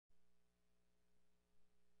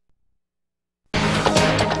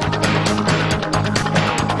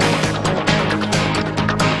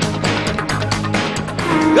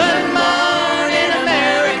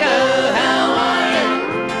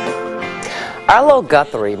Arlo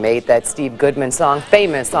Guthrie made that Steve Goodman song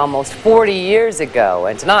famous almost 40 years ago,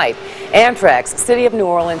 and tonight Amtrak's City of New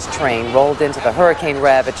Orleans train rolled into the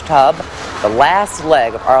hurricane-ravaged hub, the last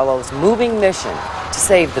leg of Arlo's moving mission to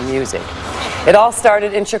save the music. It all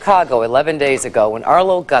started in Chicago 11 days ago when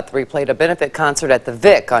Arlo Guthrie played a benefit concert at the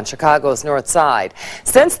Vic on Chicago's North Side.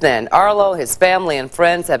 Since then, Arlo, his family, and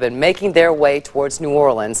friends have been making their way towards New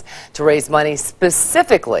Orleans to raise money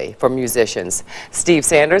specifically for musicians. Steve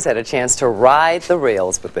Sanders had a chance to ride the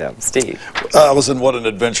rails with them. Steve. Listen, what an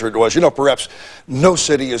adventure it was. You know, perhaps no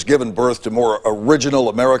city has given birth to more original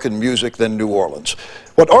American music than New Orleans.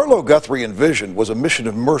 What Arlo Guthrie envisioned was a mission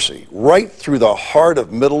of mercy right through the heart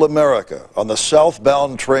of Middle America on the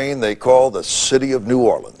southbound train they call the City of New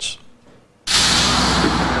Orleans.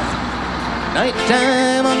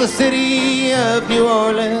 Nighttime on the City of New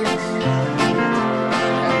Orleans,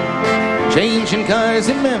 changing cars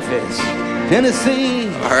in Memphis, Tennessee.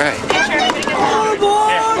 All right. Oh boy!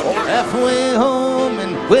 Halfway home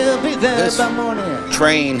and we'll be there by morning.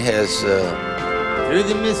 Train has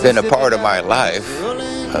been a part of my life,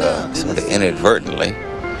 sort of inadvertently,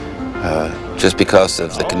 just because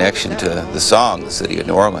of the connection to the song, The City of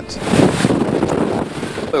New Orleans.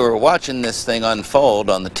 We were watching this thing unfold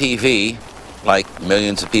on the TV, like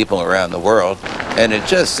millions of people around the world, and it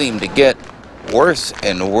just seemed to get worse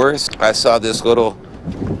and worse. I saw this little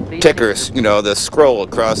ticker, you know, the scroll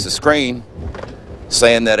across the screen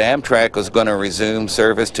saying that Amtrak was going to resume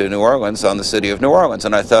service to New Orleans on the City of New Orleans,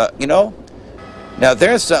 and I thought, you know, now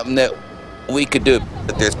there's something that we could do.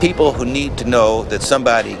 But there's people who need to know that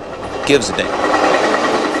somebody gives a damn.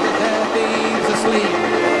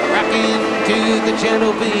 Rocking to the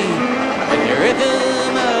gentle beat, and the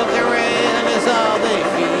rhythm of the rain is all they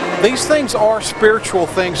feel. These things are spiritual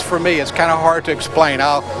things for me. It's kind of hard to explain.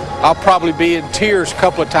 I'll probably be in tears a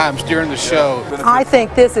couple of times during the show. I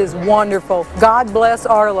think this is wonderful. God bless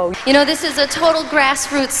Arlo. You know, this is a total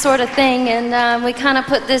grassroots sort of thing, and we kind of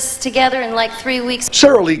put this together in like 3 weeks.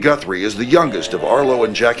 Sarah Lee Guthrie is the youngest of Arlo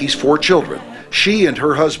and Jackie's 4 children. She and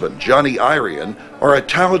her husband, Johnny Irian, are a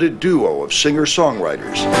talented duo of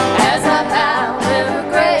singer-songwriters. As I bow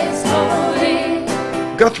gracefully.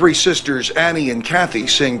 Guthrie's sisters Annie and Kathy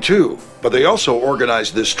sing too, but they also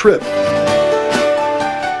organized this trip.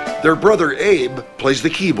 Their brother Abe plays the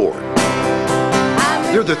keyboard.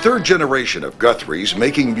 They're the 3rd generation of Guthries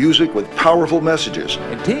making music with powerful messages.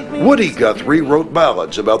 Woody Guthrie wrote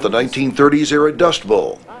ballads about the 1930s era Dust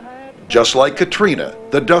Bowl. Just like Katrina,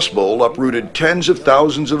 the Dust Bowl uprooted tens of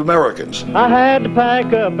thousands of Americans. I had to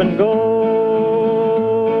pack up and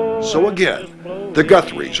go. So again, the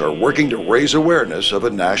Guthries are working to raise awareness of a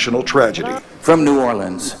national tragedy. From New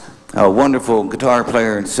Orleans, a wonderful guitar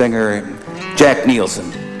player and singer, Jack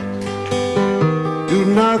Neilson. Do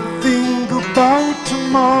not think about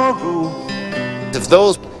tomorrow. If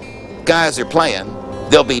those guys are playing,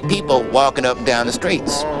 there'll be people walking up and down the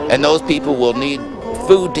streets, and those people will need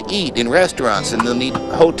food to eat in restaurants, and they'll need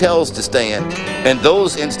hotels to stay in, and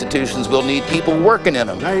those institutions will need people working in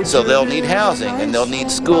them, so they'll need housing, and they'll need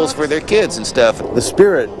schools for their kids and stuff. The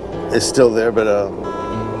spirit is still there, but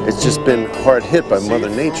it's just been hard hit by Mother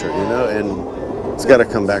Nature, you know, and it's got to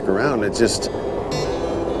come back around. It's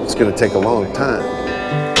going to take a long time.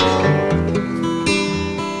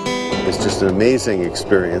 It's just an amazing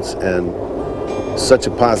experience and such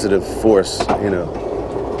a positive force, you know,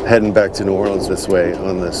 heading back to New Orleans this way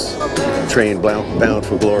on this train bound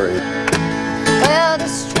for glory. Well,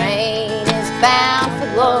 this train is bound for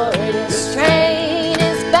glory. This train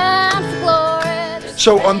is bound for glory.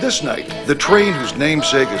 So on this night, the train whose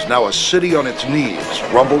namesake is now a city on its knees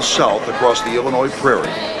rumbles south across the Illinois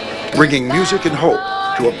prairie, bringing music and hope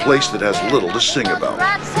to a place that has little to sing about.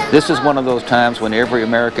 This is one of those times when every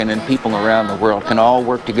American and people around the world can all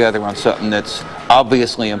work together on something that's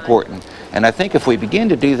obviously important. And I think if we begin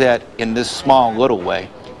to do that in this small little way,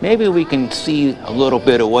 maybe we can see a little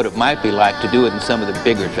bit of what it might be like to do it in some of the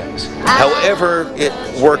bigger things. However it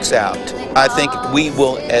works out, I think we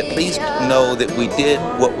will at least know that we did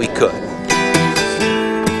what we could.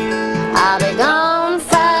 I'll be gone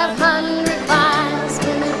 500 miles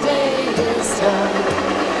when the day is done.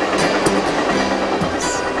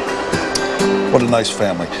 What a nice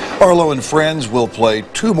family. Arlo and friends will play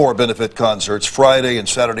 2 more benefit concerts Friday and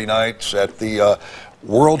Saturday nights at the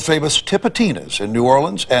world-famous Tipitinas in New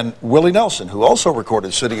Orleans, and Willie Nelson, who also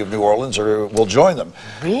recorded City of New Orleans, will join them.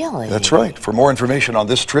 Really? That's right. For more information on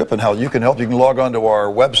this trip and how you can help, you can log on to our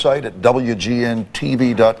website at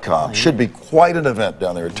WGNTV.com. Should be quite an event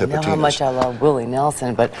down there at Tipitinas. You know how much I love Willie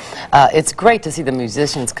Nelson, but it's great to see the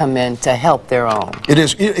musicians come in to help their own. It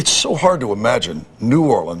is. It's so hard to imagine New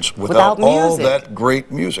Orleans without all that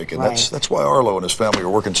great music, and that's why Arlo and his family are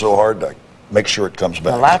working so hard to make sure it comes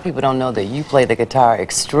back. A lot of people don't know that you play the guitar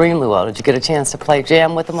extremely well. Did you get a chance to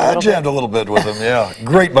jam with them a little bit? I jammed a little bit with them, yeah.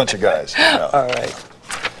 Great bunch of guys. Yeah. All right.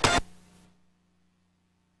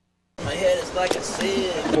 My head is like a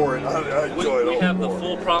sieve. For it. I enjoy it. We have the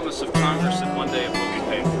full promise of Congress that one day it will be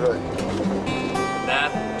paid for. Right.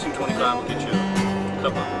 That $2.25 will get you a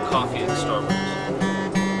cup of coffee at Starbucks.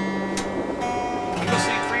 You go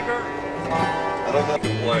see Freebird? I don't know. You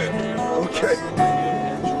can play it. Okay.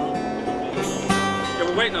 Yeah,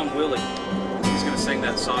 we're waiting on Willie. He's going to sing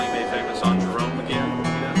that song he made famous on Jerome again.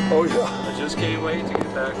 Oh, yeah. I just can't wait to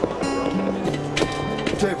get back on Jerome again.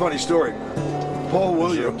 I'll tell you a funny story. Paul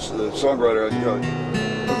Williams, the songwriter,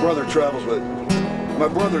 my brother travels with. My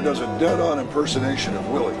brother does a dead-on impersonation of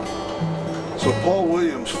Willie. So Paul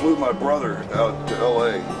Williams flew my brother out to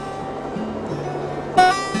L.A.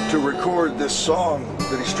 to record this song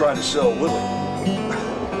that he's trying to sell Willie.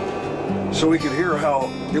 So we could hear how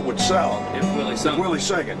it would sound if Willie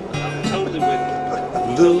sang it. I'm totally with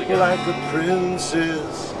you. Look like a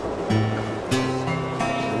princess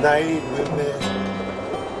the night we met,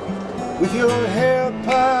 with your hair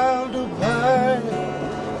piled up high,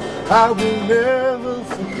 I will never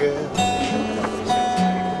forget.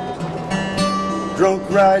 Drunk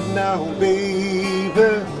right now, baby,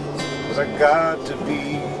 but I got to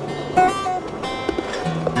be.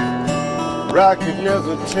 I could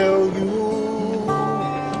never tell you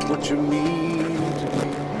what you mean to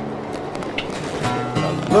me.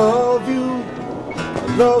 I love you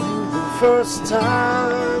the first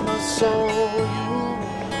time I saw you.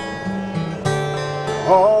 I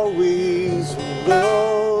always will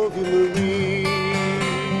love you, Marie.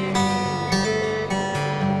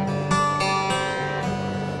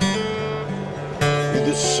 You're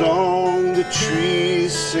the song the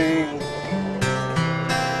trees sing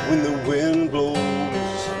when the wind blows.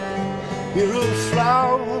 You're a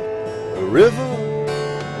flower, a river,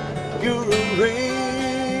 you're a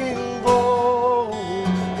rainbow.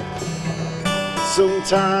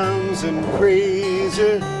 Sometimes I'm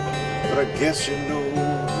crazy, but I guess you know.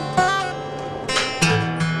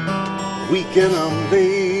 Weekend I'm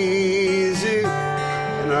lazy,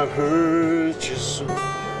 and I hurt you so.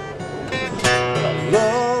 But I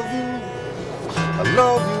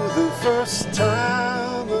love you the first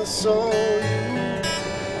time I saw you.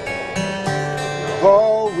 I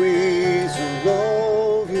always will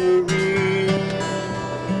love you, Marie.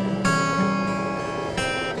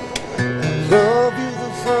 I love you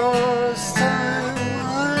the first time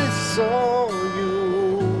I saw you.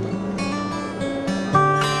 I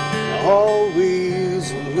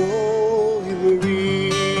always will love you,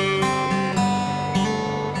 Marie.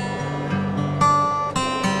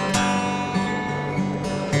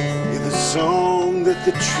 You're the song that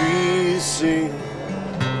the trees sing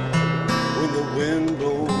when the wind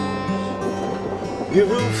blows.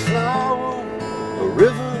 You're a flower, a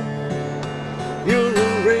river, you're a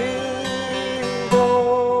rainbow.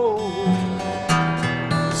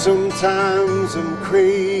 Sometimes I'm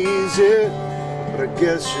crazy, but I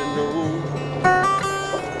guess you know.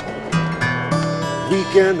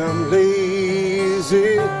 Weekend I'm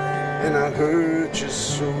lazy, and I hurt you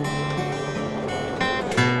so.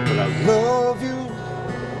 But I love you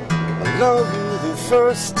the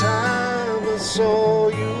first time I saw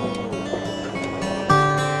you.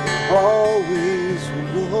 Always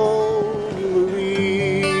will love you,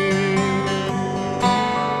 Marie.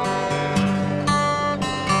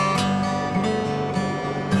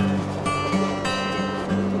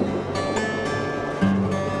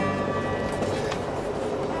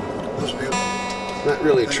 Not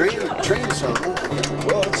really a train song.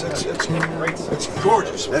 Well, it's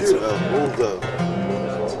gorgeous. That's an old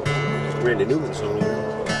Randy Newman song.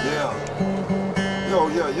 Yeah. Oh,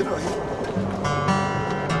 yeah, you know,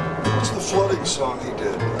 what's the flooding song he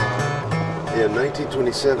did? Yeah,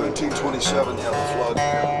 1927. 1927, yeah, the flood.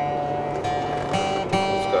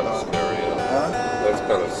 That's kind of scary. Huh? That's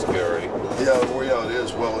kind of scary. Yeah, well, yeah, it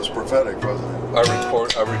is. Well, it's prophetic, wasn't it? I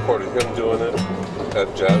recorded him doing it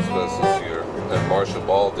at Jazz Fest this year, and Marcia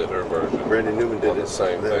Ball did her version. Randy Newman did the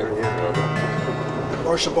same thing. Yeah.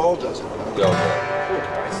 Marcia Ball does it. Yeah.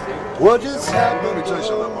 What is happening? Let me tell you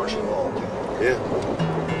something about Marcia Ball. Yeah.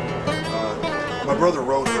 My brother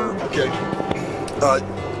wrote her. Okay.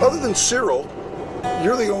 Other than Cyril,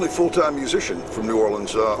 you're the only full-time musician from New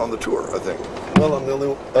Orleans on the tour, I think. Well, I'm the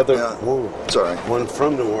only other one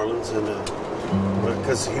from New Orleans, and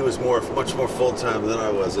because he was much more full-time than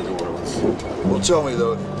I was in New Orleans. Well, tell me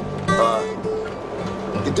though,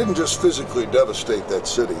 it didn't just physically devastate that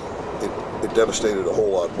city; it devastated a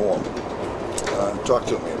whole lot more. Talk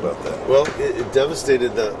to me about that. Well, it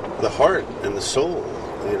devastated the heart and the soul,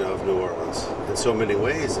 of New Orleans in so many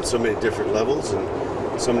ways, in so many different levels, and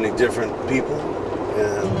so many different people.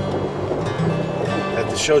 And at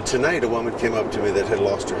the show tonight, a woman came up to me that had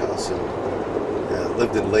lost her house and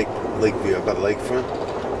lived in Lakeview, about a lakefront.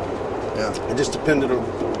 Yeah. It just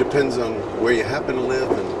depends on where you happen to live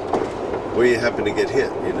and where you happen to get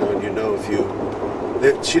hit, and if you.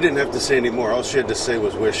 She didn't have to say any more. All she had to say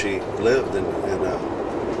was where she lived, and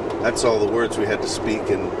that's all the words we had to speak,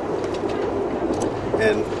 and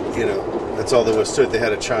that's all there was to it. They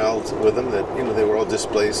had a child with them that they were all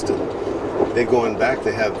displaced, and they going back.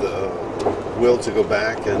 They have the will to go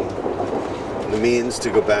back and the means to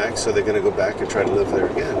go back, so they're going to go back and try to live there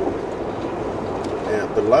again. Yeah,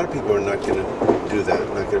 but a lot of people are not going to do that.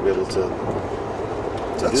 Not going to be able to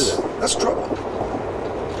do that. That's trouble,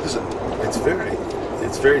 isn't it?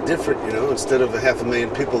 It's very different, Instead of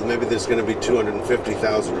 500,000 people, maybe there's going to be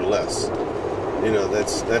 250,000 or less.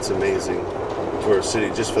 That's amazing for a city,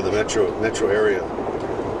 just for the metro area.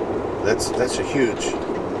 That's a huge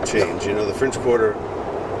change. The French Quarter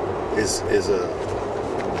is a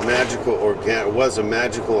was a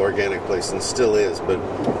magical organic place and still is, but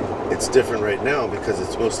it's different right now because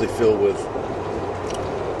it's mostly filled with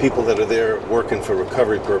people that are there working for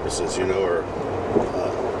recovery purposes, or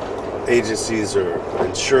agencies or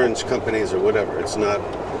insurance companies or whatever. It's not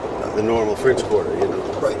the normal French Quarter,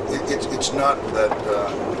 Right. It's not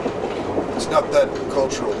that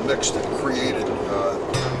cultural mix that created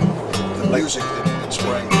the music that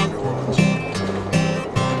sprang in New Orleans.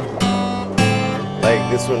 Like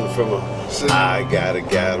this one from I got a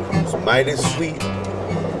gal who's mighty sweet,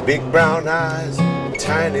 big brown eyes,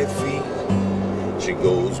 tiny feet. She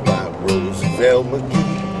goes by Roosevelt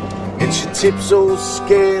McGee, and she tips those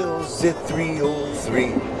scales at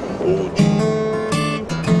 303 OG.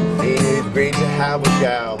 Ain't it great to have a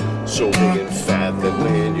gal so big and fat that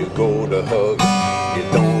when you go to hug, you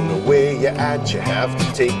don't know where you're at. You have to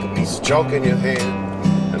take a piece of chalk in your hand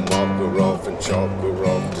and mark her off and chalk her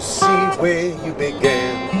off to see where you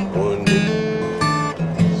began. One day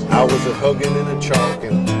I was a hugging and a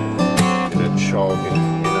chalking, and a chalking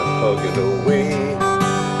and a hugging away.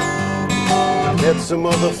 I met some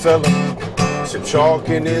other fella, some chalk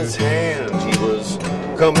in his hand. He was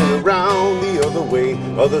coming around the other way,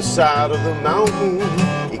 other side of the mountain.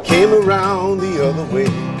 He came around the other way.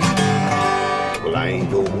 Well, I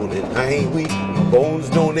ain't old and I ain't weak. My bones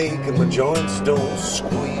don't ache and my joints don't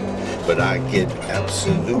squeak, but I get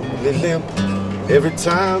absolutely limp every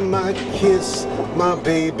time I kiss my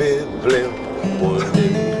baby blimp. One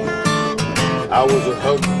day I was a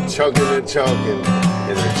chugging and chalking,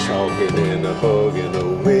 and a chalking and a hugging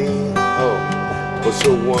away. Oh, but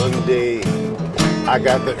so one day I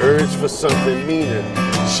got the urge for something meaner.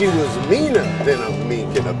 She was meaner than a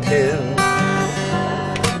mink in a pen.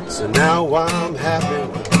 So now I'm happy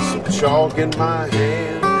with some chalk in my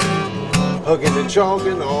hand, hugging and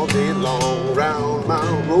chalking all day long round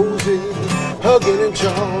Mount Roses, hugging and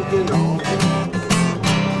chalking all day.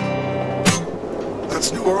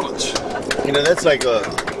 That's New Orleans. That's like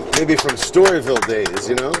maybe from Storyville days,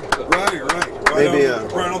 Right. Maybe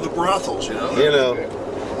right on the brothels,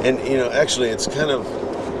 And actually, it's kind of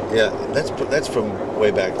that's from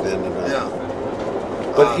way back then.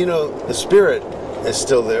 But the spirit is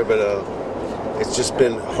still there, but it's just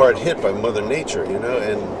been hard hit by Mother Nature, and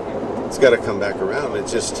it's got to come back around.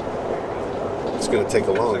 It's going to take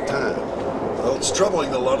a long time. Well, it's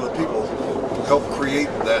troubling that a lot of the people who helped create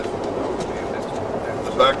the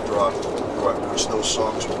backdrop by which those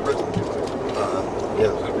songs were written.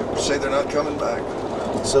 Say they're not coming back.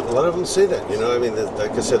 So a lot of them say that,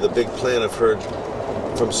 like I said, the big plan I've heard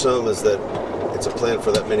from some is that it's a plan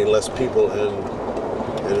for that many less people,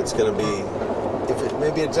 and it's going to be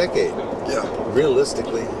maybe a decade. Yeah.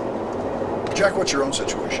 Realistically. Jack, what's your own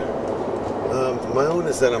situation? My own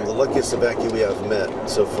is that I'm the luckiest evacuee I've met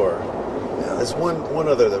so far. Yeah. There's one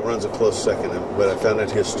other that runs a close second, but I found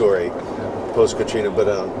out his story post Katrina. But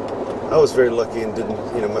I was very lucky and didn't.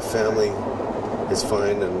 My family is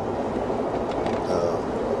fine and.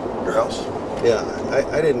 Your house? Yeah,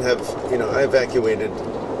 I didn't have. I evacuated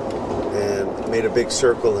and made a big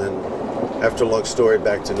circle, and after a long story,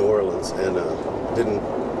 back to New Orleans, and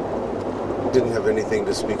didn't have anything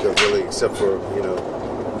to speak of really, except for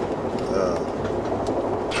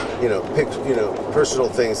personal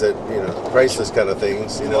things that, priceless kind of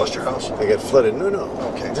things. You lost your house? I got flooded. No.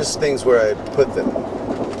 Okay. Just things where I put them.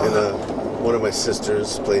 In one of my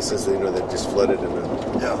sister's places, that just flooded.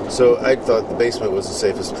 Yeah. So I thought the basement was the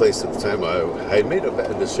safest place at the time. I had made a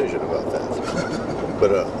bad decision about that.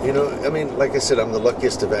 But, like I said, I'm the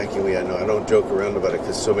luckiest evacuee I know. I don't joke around about it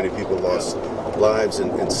because so many people lost lives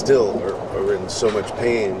and still are in so much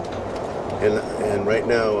pain. And right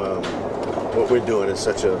now, what we're doing is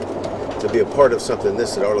to be a part of something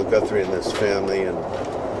that Arlo Guthrie and this family and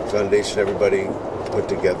foundation, everybody put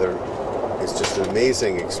together. It's just an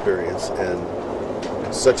amazing experience and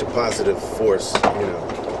such a positive force,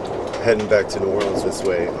 heading back to New Orleans this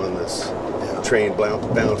way on this train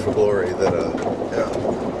bound for glory that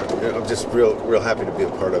I'm just real happy to be a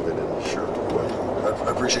part of it. And, sure.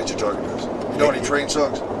 I appreciate you talking to us. You know any train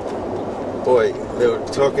songs? Boy, they were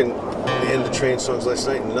talking the end of train songs last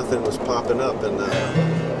night and nothing was popping up, and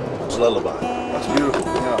it was Lullaby. That's beautiful.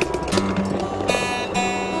 Yeah.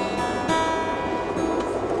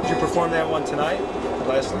 Did you perform that one tonight?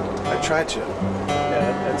 Last night? I tried to.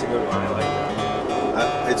 Yeah, that's a good one. I like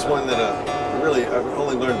that. It's one that I've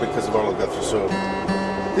only learned because of Arlo Guthrie. So,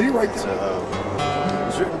 did he write that? It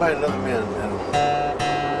was written by another man,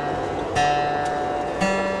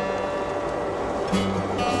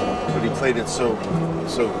 but he played it so.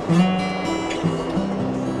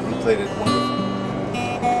 He played it wonderful.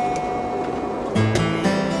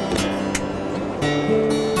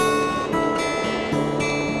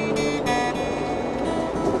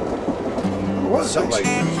 Something like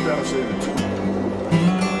this.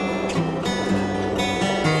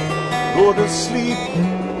 Go to sleep,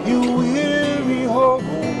 you weary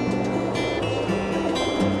hobo.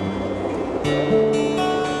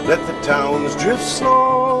 Let the towns drift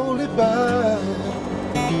slowly by.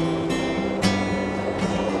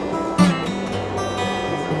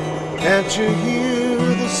 Can't you hear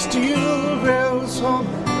the steel bells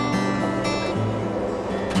humming?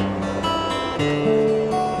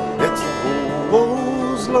 It's the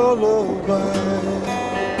hobo's lullaby.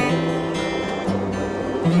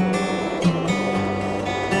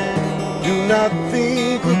 Do not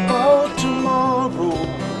think about tomorrow.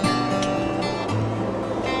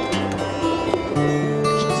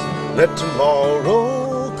 Let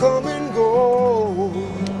tomorrow come and go.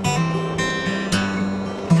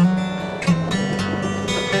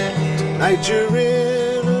 Tonight you're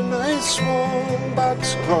in a nice warm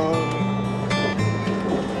boxcar,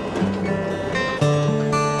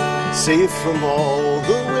 safe from all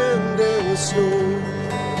the wind and snow.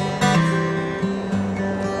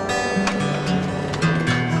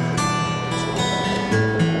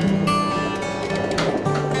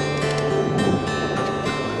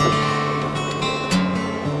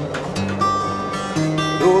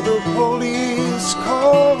 Though the police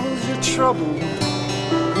cause you trouble,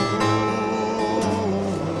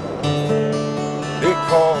 they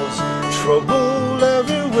cause trouble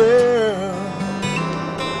everywhere.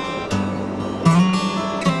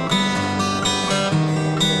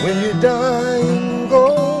 When you die and go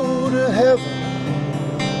to heaven,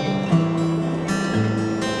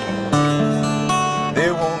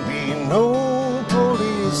 there won't be no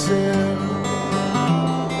police there.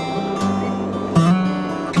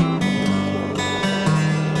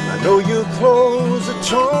 I know your clothes are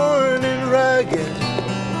torn and ragged,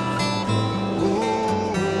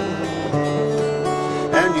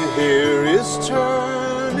 and your hair is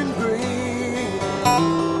turning gray.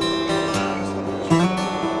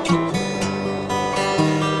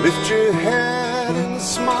 Lift your head and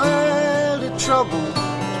smile at trouble.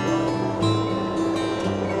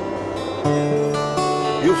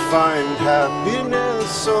 You'll find happiness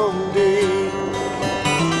someday.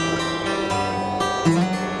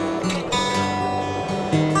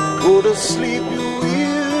 Go to sleep, you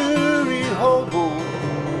weary hobo.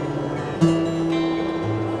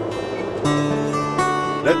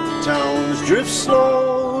 Let the towns drift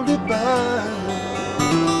slowly by.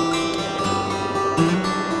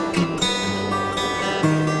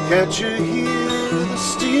 Can't you hear the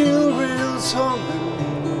steel rails humming?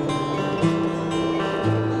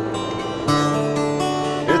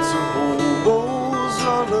 It's a hobo's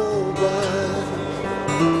lullaby.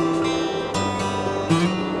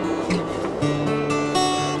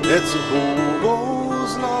 It's a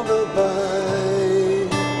hobo's lullaby.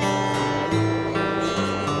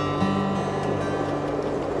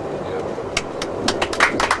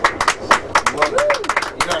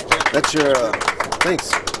 That's your, thanks.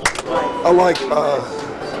 I like,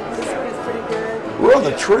 we're on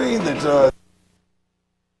the train that,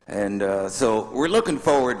 And so we're looking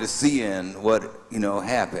forward to seeing what,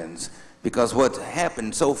 happens. Because what's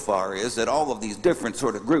happened so far is that all of these different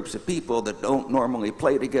sort of groups of people that don't normally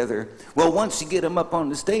play together, well, once you get them up on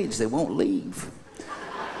the stage, they won't leave.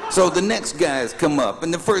 So the next guys come up,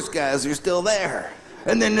 and the first guys are still there.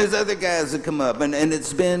 And then there's other guys that come up, and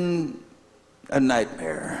it's been a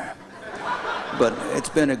nightmare. But it's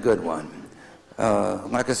been a good one.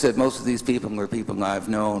 Like I said, most of these people are people I've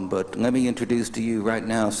known, but let me introduce to you right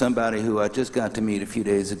now somebody who I just got to meet a few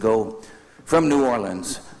days ago from New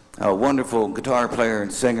Orleans, a wonderful guitar player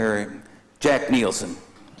and singer, Jack Neilson.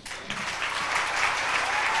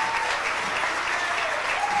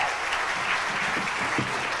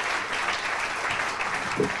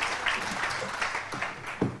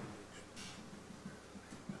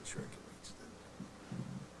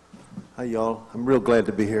 Hi, y'all. I'm real glad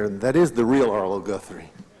to be here. That is the real Arlo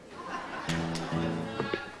Guthrie.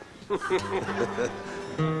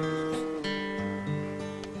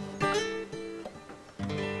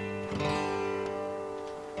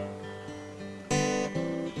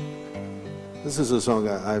 This is a song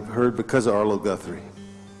I've heard because of Arlo Guthrie.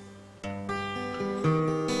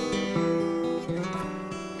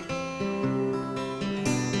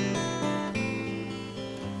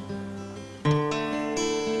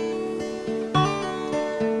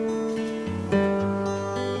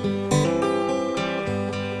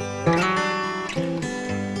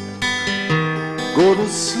 Go to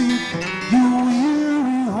sleep, you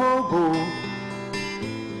weary hobo,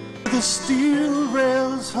 the steel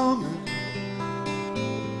rails humming.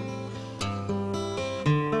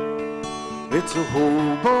 It's a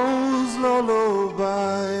hobo's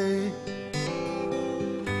lullaby.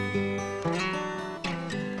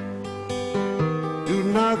 Do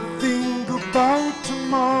not think about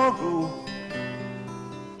tomorrow.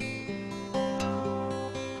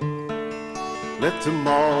 Let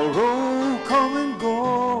tomorrow come and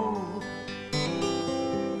go.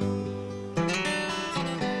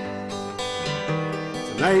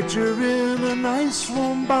 Tonight you're in a nice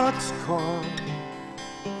warm boxcar,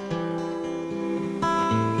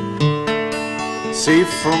 safe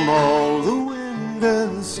from all the wind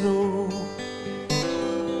and snow.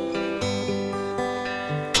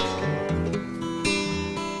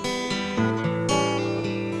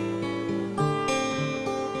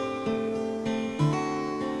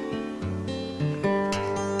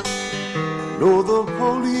 No, the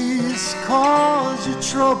police cause you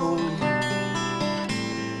trouble,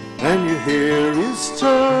 and your hair is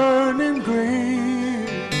turning gray.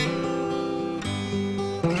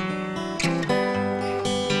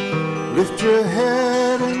 Lift your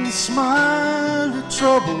head and smile at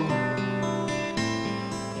trouble.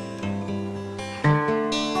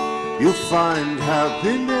 You'll find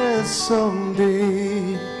happiness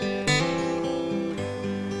someday.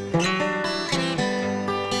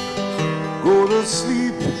 Go to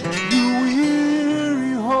sleep, you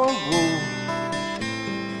weary hobo.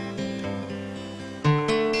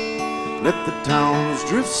 Let the towns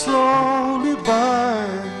drift slowly by.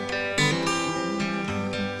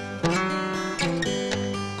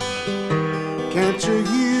 Can't you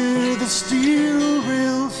hear the steel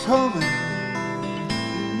rails humming?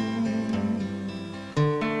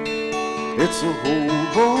 It's a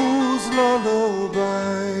hobo's lullaby.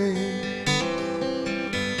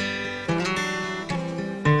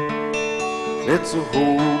 It's a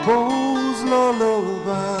hobo's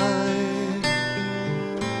lullaby.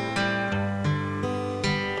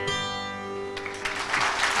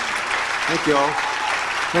 Thank you all.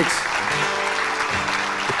 Thanks.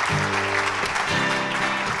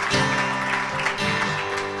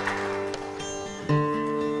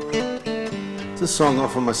 It's a song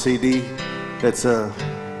off of my CD that's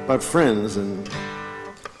about friends, and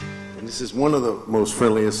this is one of the most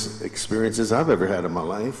friendliest experiences I've ever had in my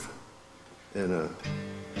life, and a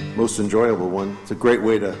most enjoyable one. It's a great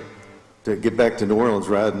way to get back to New Orleans,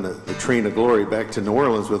 riding the train of glory back to New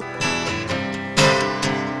Orleans with.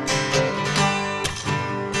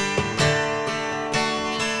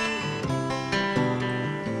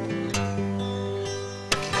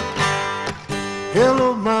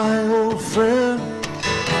 Hello, my old friend.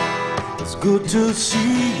 It's good to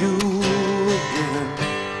see you again.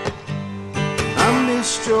 I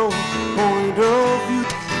missed your point of view.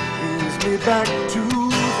 Brings me back to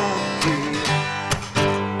that day.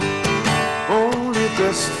 Only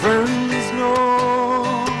best friends know.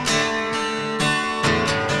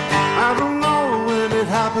 I don't know when it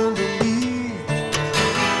happened to me.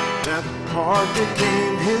 That part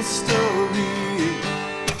became history.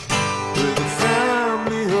 With a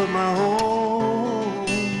family of my own.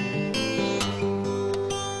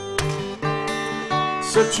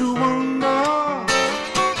 Such a wonder,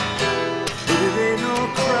 but it ain't no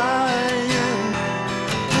crime.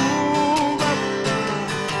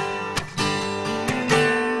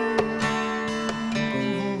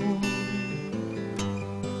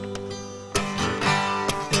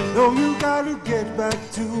 No, you gotta get back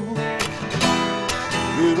to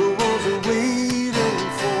little ones are waiting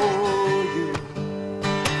for you.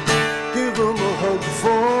 Give them a hug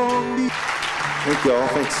for me. Thank you all.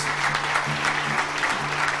 Thanks.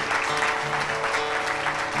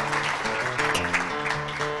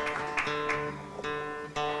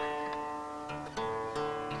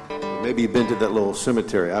 Maybe you've been to that little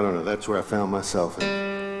cemetery. I don't know. That's where I found myself in.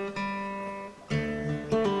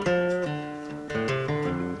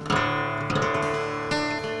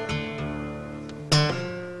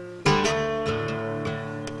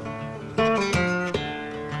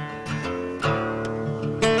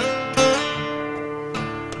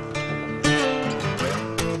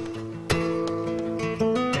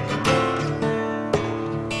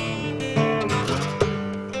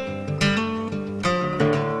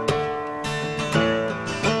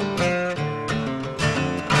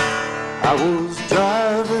 I was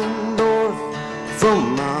driving north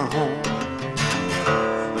from my home.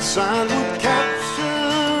 The sign would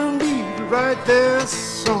capture me to write this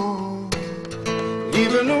song.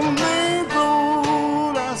 Even on the main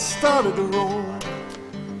road I started to roam.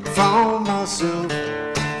 Found myself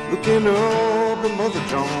looking up at Mother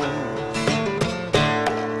John.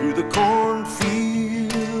 Through the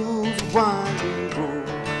cornfields, winding road.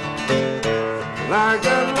 And I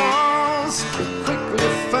got lost, but quickly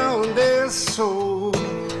found their soul.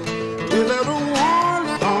 Without a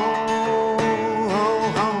warning,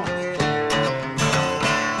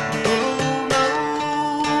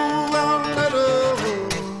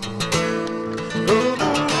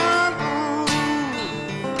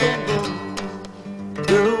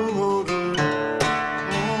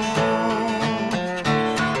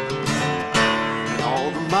 all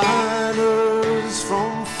the miners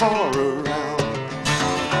from far around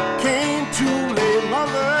came to lay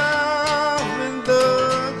mother in the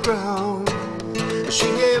ground. She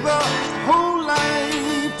gave her whole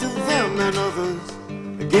life to them and others,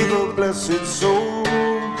 and gave her blessed soul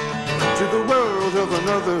to the world of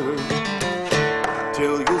another.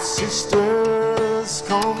 Tell your sisters,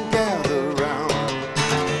 come gather round,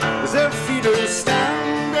 as their feet are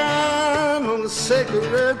standing on the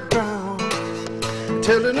sacred ground,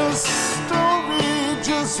 telling a story,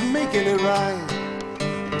 just making it right.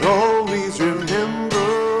 But always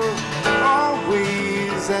remember,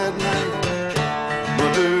 always at night,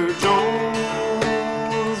 Mother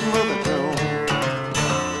Jones, Mother Jones,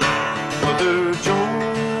 Mother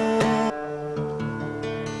Jones.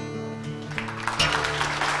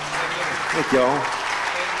 Thank y'all.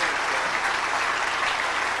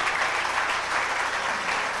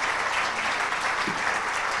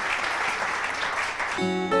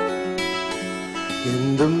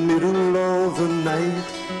 In the middle of the night,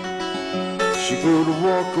 she could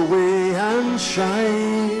walk away and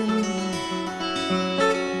shine.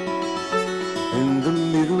 In the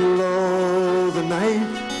middle of the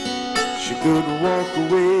night, she could walk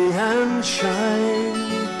away and shine.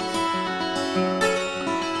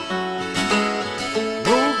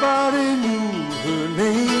 Nobody knew her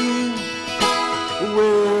name,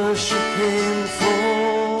 where she came from.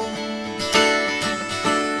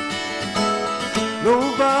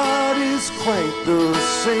 Nobody's quite the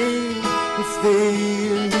same if they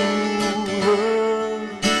knew her.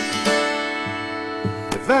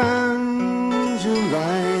 Evangeline,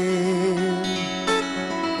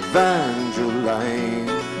 Evangeline.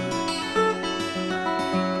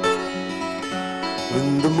 When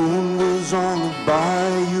the moon was on the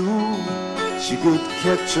bayou, she could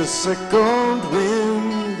catch a second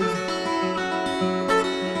wind.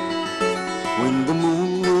 When the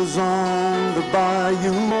moon was on the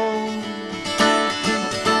bayou,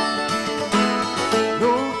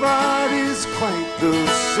 nobody's quite the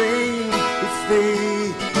same if they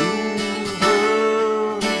knew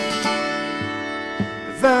her.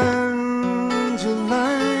 Evangeline,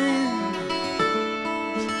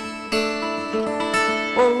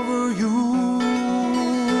 over you.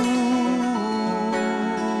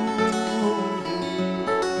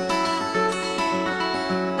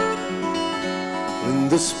 When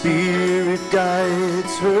the Spirit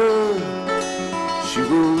guides her, she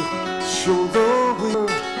will show the way.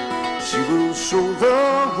 She will show the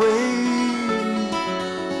way.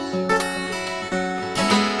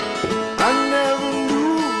 I never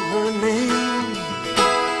knew her name,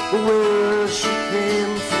 where she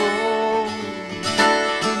came from.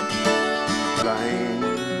 Blind.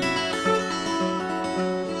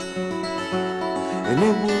 And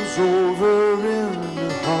it was over in a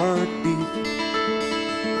heartbeat.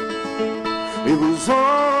 It was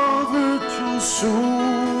over too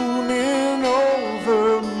soon, and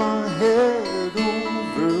over my head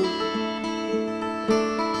over.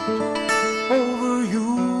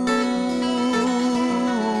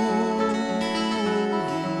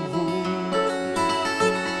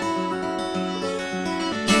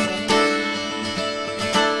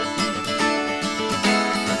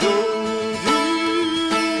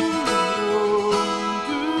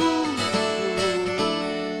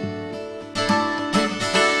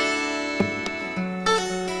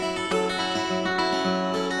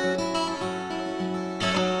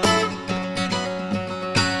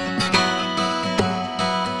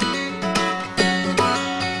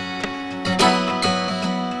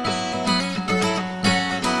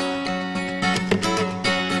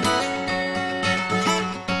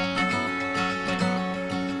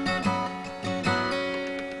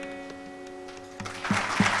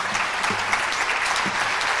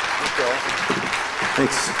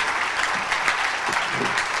 Thanks.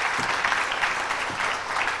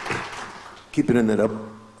 Keep it in that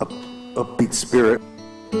upbeat spirit.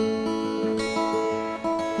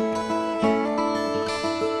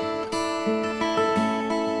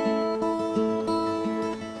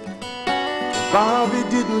 Bobby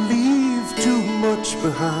didn't leave too much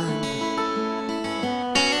behind,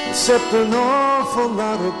 except an awful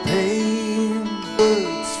lot of pain.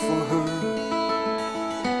 Words for her.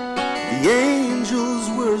 The angels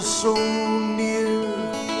were so near.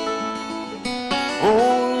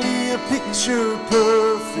 Only a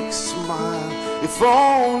picture-perfect smile. If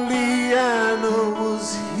only Anna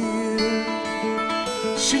was here.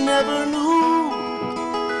 She never knew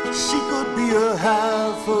she could be a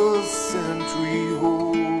half a century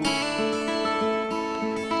old.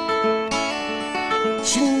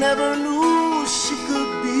 She never knew she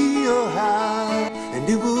could be a half, and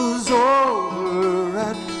it was over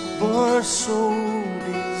at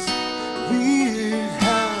Barsones. We'd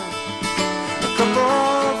have a cup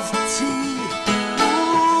of tea,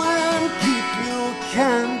 oh, and keep your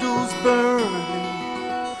candles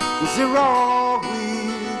burning, 'cause they're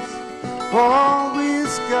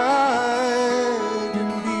always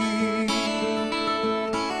guiding me.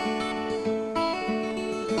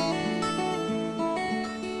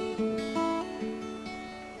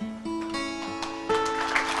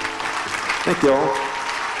 Thank you all.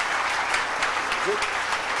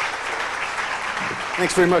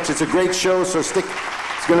 Thanks very much. It's a great show, so stick.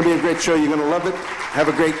 It's going to be a great show. You're going to love it. Have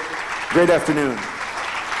a great afternoon.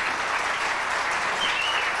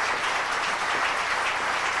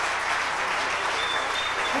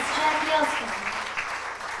 It's Jack Neilson.